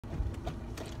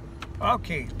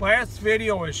Okay, last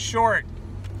video is short,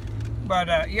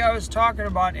 but yeah, I was talking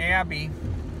about Abby,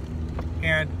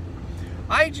 and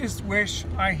I just wish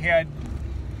I had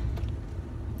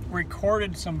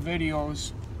recorded some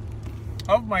videos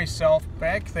of myself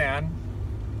back then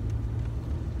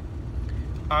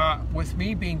with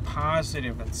me being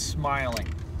positive and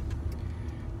smiling,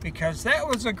 because that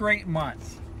was a great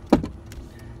month.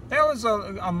 That was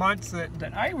a month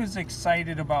that I was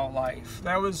excited about life.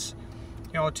 That was,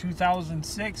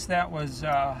 2006, that was,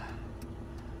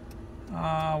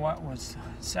 what was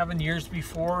 7 years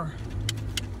before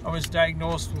I was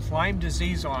diagnosed with Lyme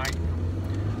disease.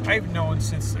 I've known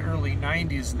since the early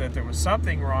 90s that there was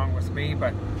something wrong with me,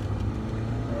 but,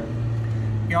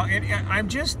 I'm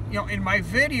just, in my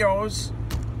videos,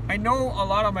 I know a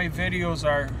lot of my videos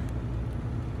are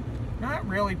not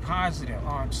really positive. Oh,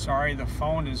 I'm sorry, the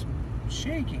phone is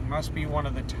shaking. Must be one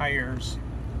of the tires.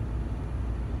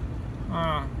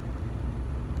 I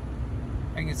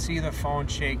can see the phone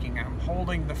shaking. I'm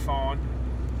holding the phone,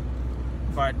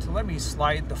 but let me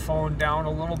slide the phone down a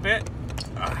little bit.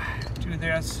 Do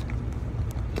this,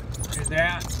 do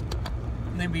that.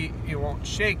 Maybe it won't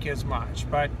shake as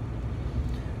much, but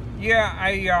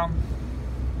yeah,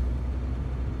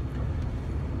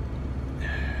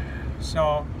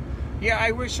 so yeah,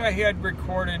 I wish I had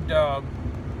recorded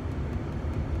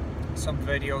some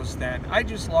videos then. I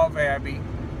just love Abby.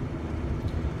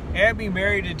 Abby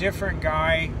married a different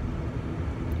guy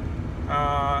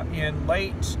in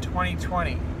late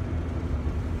 2020,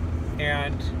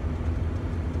 and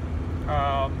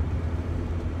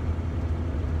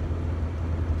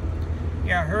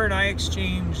yeah, her and I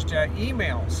exchanged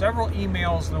emails, several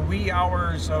emails, the wee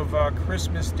hours of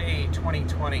Christmas Day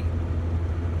 2020.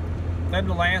 Then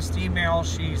the last email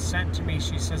she sent to me,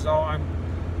 she says, "Oh,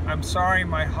 I'm sorry,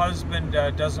 my husband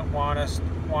doesn't want us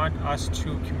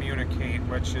to communicate,"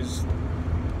 which is,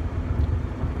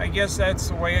 I guess that's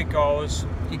the way it goes.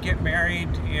 You get married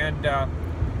and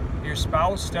your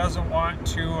spouse doesn't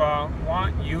want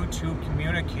you to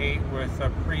communicate with a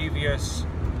previous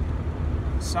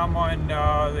someone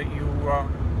that you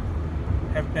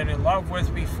have been in love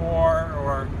with before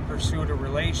or pursued a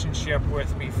relationship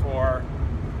with before.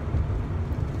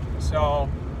 So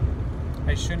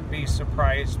I shouldn't be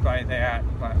surprised by that,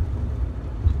 but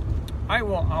I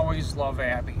will always love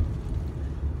Abby.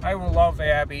 I will love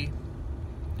Abby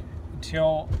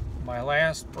until my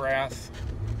last breath.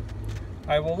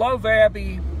 I will love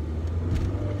Abby,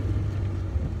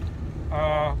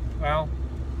 well,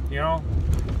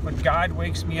 when God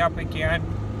wakes me up again,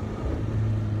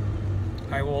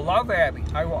 I will love Abby.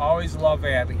 I will always love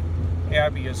Abby.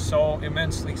 Abby is so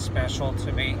immensely special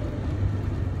to me.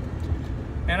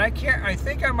 And I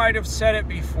think I might have said it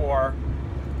before.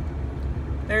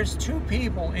 There's two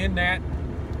people in that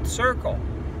circle.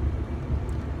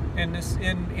 In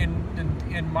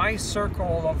my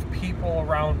circle of people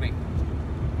around me.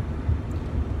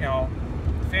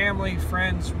 Family,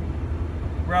 friends,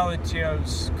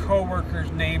 relatives,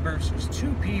 co-workers, neighbors. There's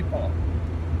two people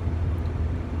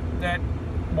that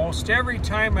most every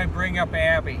time I bring up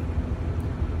Abby,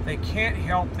 they can't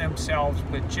help themselves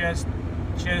but just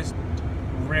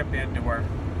rip into her.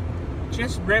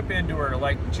 Just rip into her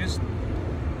like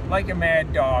a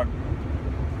mad dog.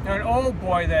 And oh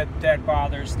boy, that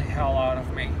bothers the hell out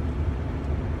of me.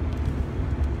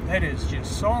 That is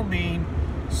just so mean,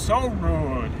 so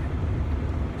rude,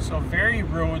 so very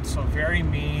rude, so very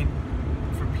mean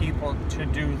for people to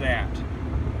do that.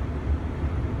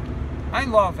 I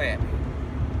love Abby.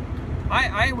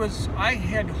 I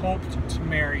had hoped to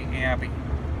marry Abby.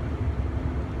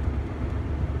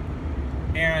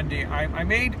 And I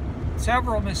made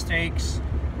several mistakes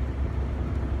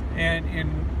and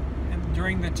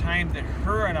during the time that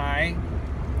her and I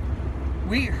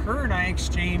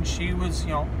exchanged. She was,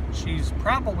 she's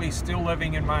probably still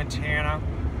living in Montana.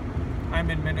 I'm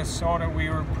in Minnesota. We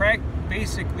were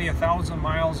basically 1,000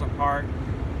 miles apart.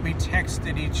 We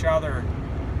texted each other,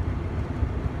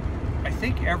 I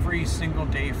think, every single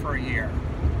day for a year.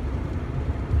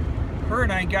 Her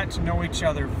and I got to know each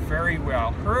other very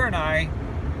well. Her and I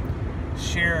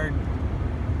shared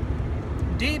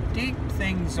deep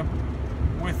things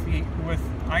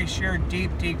I shared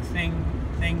deep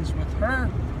things with her,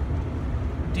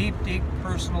 deep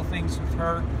personal things with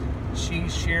her. She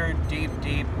shared deep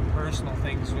personal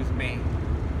things with me.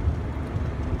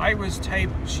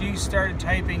 She started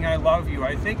typing "I love you,"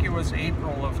 I think it was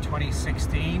April of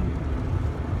 2016,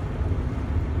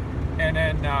 and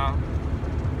then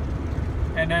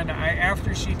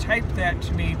after she typed that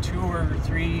to me 2 or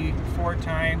 3, 4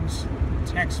 times,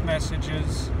 text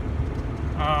messages,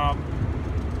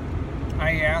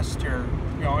 I asked her,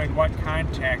 you know, in what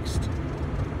context.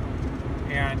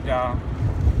 And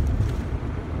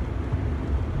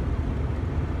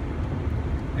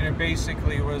it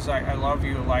basically was, I love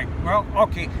you. Like, well,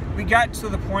 okay, we got to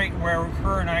the point where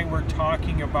her and I were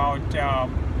talking about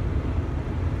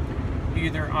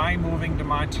either I moving to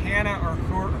Montana or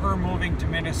her moving to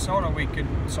Minnesota.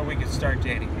 So we could start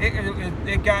dating.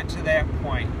 It got to that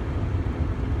point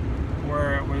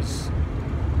where it was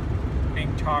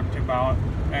being talked about.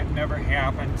 That never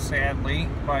happened, sadly,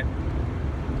 but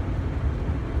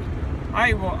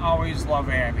I will always love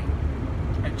Abby.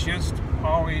 I just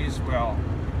always will.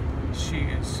 She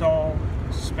is so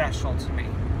special to me.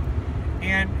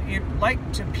 And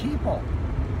like to people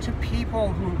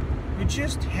who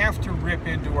just have to rip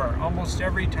into her almost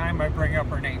every time I bring up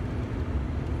her name.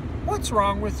 What's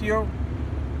wrong with you?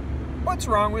 What's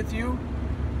wrong with you?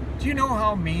 Do you know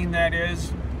how mean that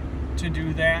is to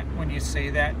do that when you say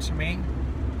that to me?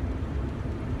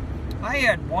 I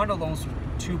had one of those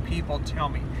two people tell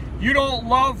me, you don't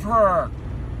love her.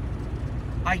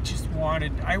 I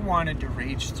wanted to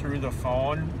reach through the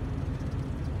phone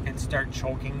and start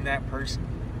choking that person.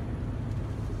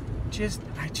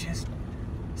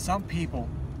 Some people,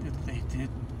 they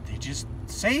just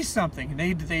say something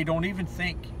and they don't even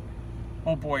think.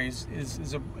 Oh boy,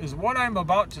 is what I'm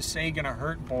about to say gonna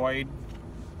hurt Boyd?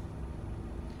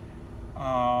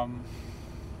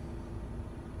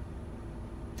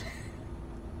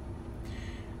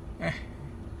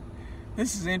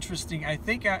 This is interesting. I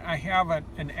think I have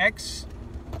an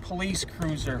ex-police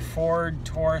cruiser Ford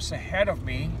Taurus ahead of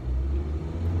me.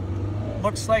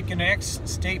 Looks like an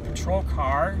ex-state patrol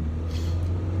car.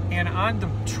 And on the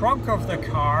trunk of the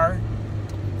car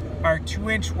are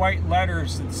 2-inch white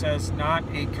letters that says, not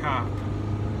a cop.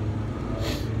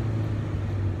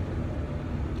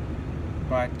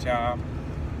 But,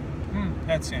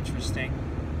 that's interesting.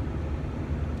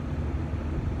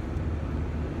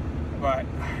 But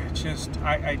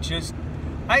I just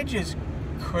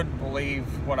couldn't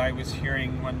believe what I was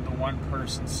hearing when the one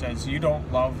person says, you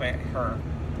don't love her.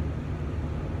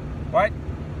 What?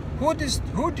 Who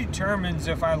determines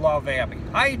if I love Abby?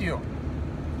 I do.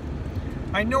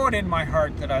 I know it in my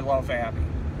heart that I love Abby.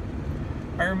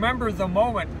 I remember the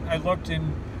moment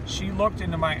she looked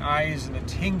into my eyes and a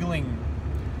tingling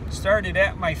started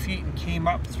at my feet and came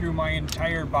up through my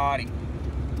entire body.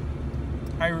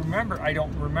 I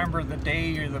don't remember the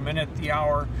day or the minute, the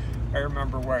hour. I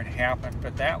remember where it happened,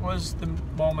 but that was the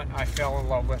moment I fell in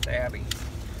love with Abby.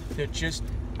 It just,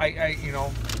 you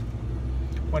know,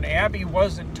 when Abby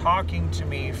wasn't talking to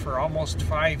me for almost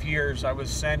 5 years, I was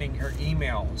sending her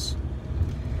emails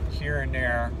here and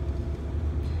there.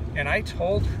 And I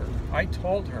told her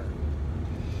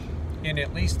in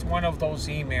at least one of those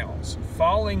emails,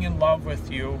 falling in love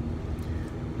with you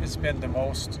has been the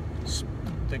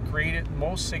greatest,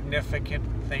 most significant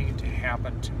thing to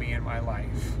happen to me in my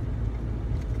life.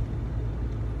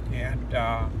 And,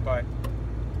 but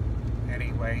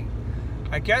anyway,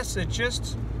 I guess it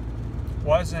just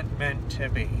wasn't meant to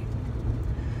be.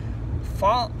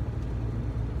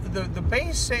 The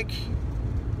basic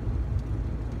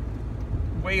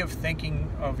way of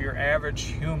thinking of your average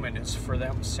human is for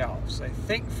themselves. They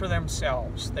think for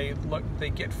themselves. They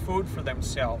get food for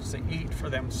themselves. They eat for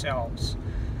themselves.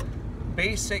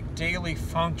 Basic daily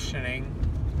functioning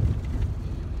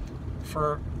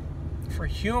for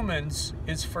humans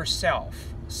is for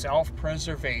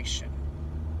self-preservation.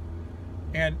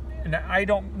 And I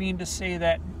don't mean to say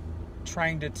that,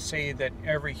 trying to say that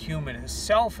every human is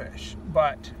selfish,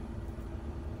 but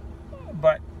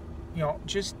you know,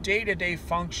 just day-to-day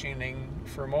functioning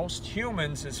for most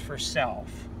humans is for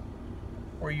self.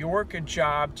 Or you work a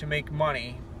job to make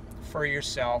money for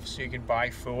yourself so you can buy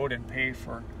food and pay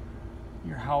for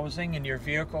your housing and your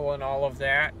vehicle and all of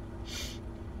that.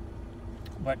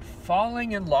 But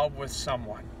falling in love with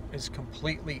someone is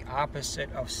completely opposite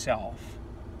of self.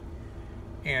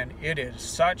 And it is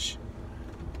such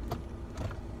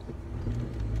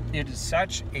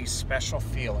a special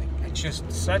feeling. It's just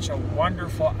such a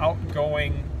wonderful,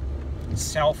 outgoing,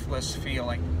 selfless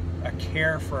feeling, a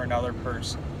care for another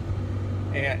person.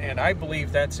 And I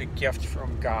believe that's a gift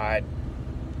from God.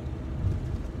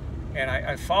 And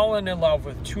I've fallen in love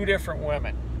with 2 different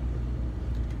women.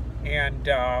 And,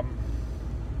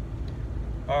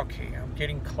 okay, I'm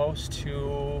getting close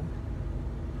to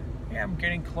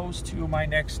my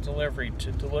next delivery,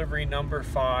 to delivery number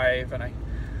 5. And I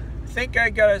think I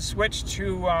gotta switch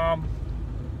to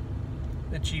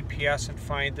the GPS and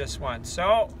find this one.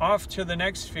 So, off to the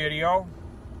next video.